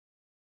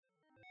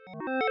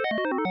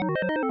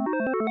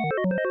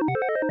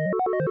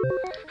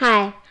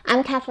Hi,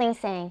 I'm Cathleen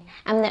Tseng.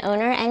 I'm the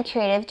owner and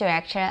creative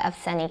director of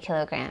Sunny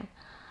Kilogram.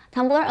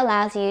 Tumblr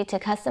allows you to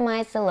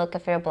customize the look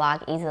of your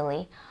blog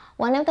easily.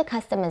 One of the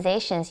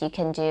customizations you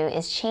can do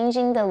is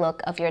changing the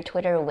look of your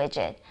Twitter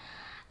widget.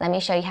 Let me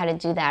show you how to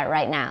do that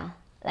right now.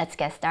 Let's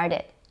get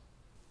started.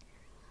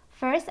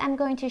 First, I'm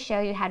going to show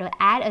you how to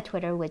add a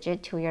Twitter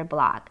widget to your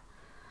blog.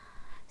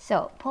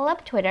 So, pull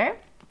up Twitter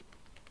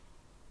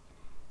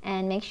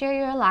and make sure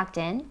you're logged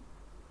in.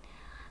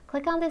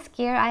 Click on this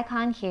gear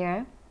icon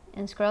here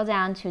and scroll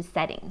down to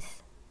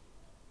Settings.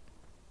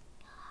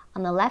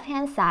 On the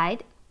left-hand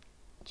side,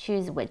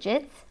 choose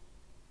Widgets,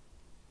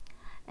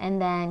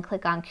 and then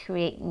click on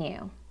Create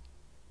New.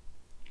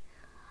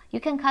 You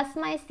can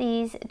customize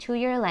these to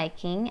your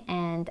liking,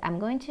 and I'm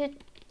going to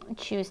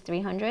choose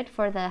 300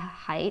 for the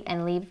height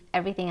and leave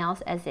everything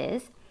else as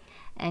is,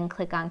 and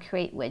click on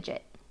Create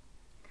Widget.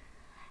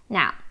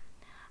 Now,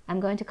 I'm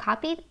going to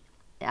copy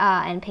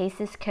and paste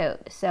this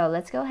code. So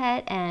let's go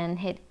ahead and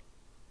hit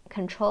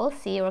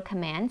Control-C or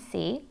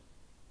Command-C,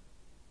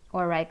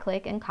 or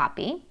right-click and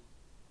copy.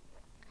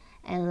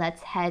 And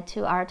let's head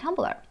to our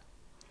Tumblr.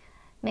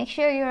 Make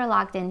sure you're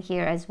logged in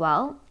here as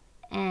well,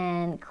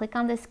 and click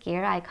on this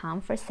gear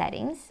icon for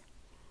settings.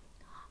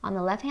 On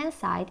the left-hand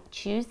side,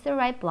 choose the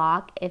right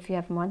blog if you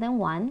have more than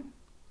one,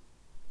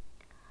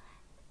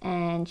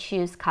 and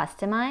choose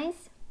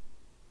Customize,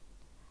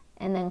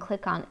 and then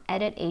click on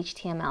Edit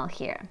HTML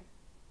here.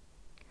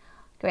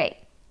 Great.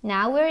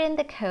 Now we're in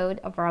the code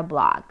of our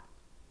blog.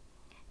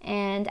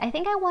 And I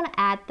think I want to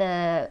add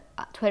the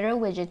Twitter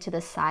widget to the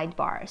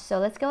sidebar. So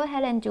let's go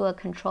ahead and do a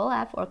Control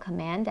F or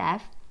Command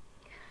F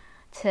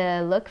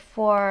to look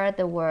for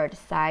the word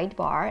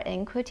sidebar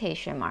in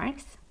quotation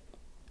marks.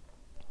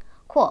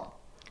 Cool.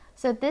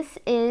 So this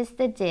is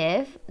the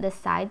div, the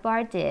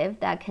sidebar div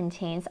that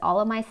contains all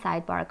of my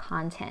sidebar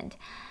content.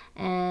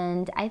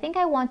 And I think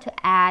I want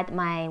to add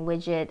my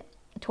widget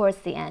towards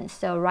the end.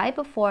 So right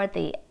before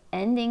the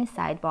ending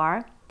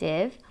sidebar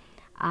div,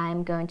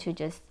 I'm going to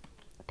just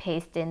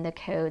paste in the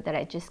code that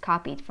I just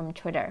copied from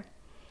Twitter.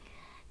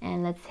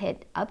 And let's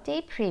hit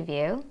Update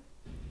Preview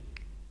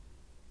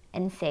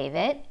and save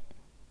it.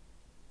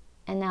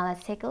 And now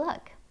let's take a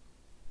look.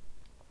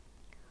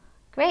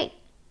 Great.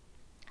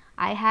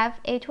 I have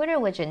a Twitter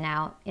widget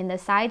now in the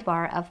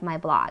sidebar of my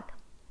blog.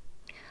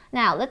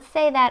 Now let's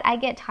say that I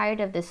get tired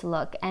of this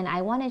look and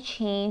I want to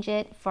change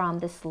it from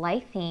this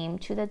light theme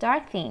to the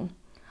dark theme.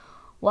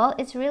 Well,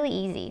 it's really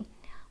easy.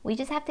 We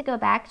just have to go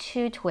back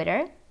to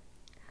Twitter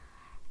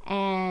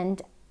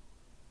and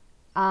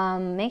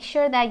make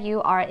sure that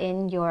you are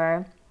in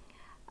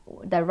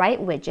the right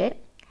widget,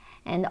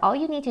 and all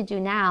you need to do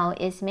now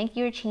is make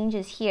your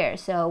changes here.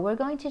 So we're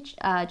going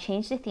to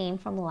change the theme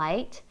from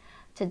light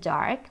to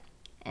dark,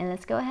 and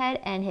let's go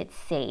ahead and hit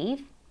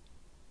save.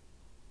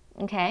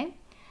 Okay,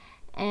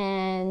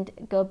 and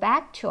go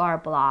back to our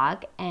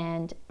blog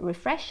and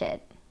refresh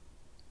it,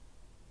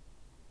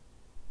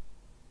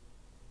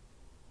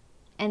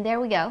 and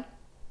there we go.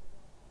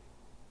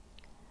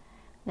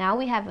 Now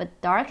we have a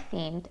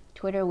dark-themed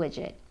Twitter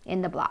widget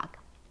in the blog.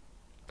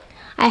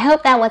 I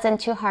hope that wasn't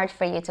too hard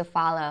for you to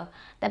follow.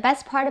 The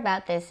best part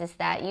about this is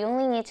that you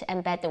only need to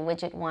embed the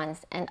widget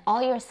once, and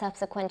all your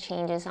subsequent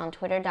changes on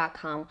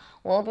twitter.com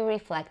will be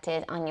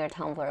reflected on your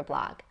Tumblr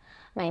blog.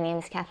 My name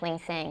is Cathleen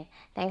Tseng.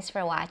 Thanks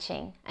for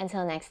watching.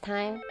 Until next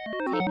time,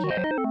 take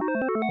care.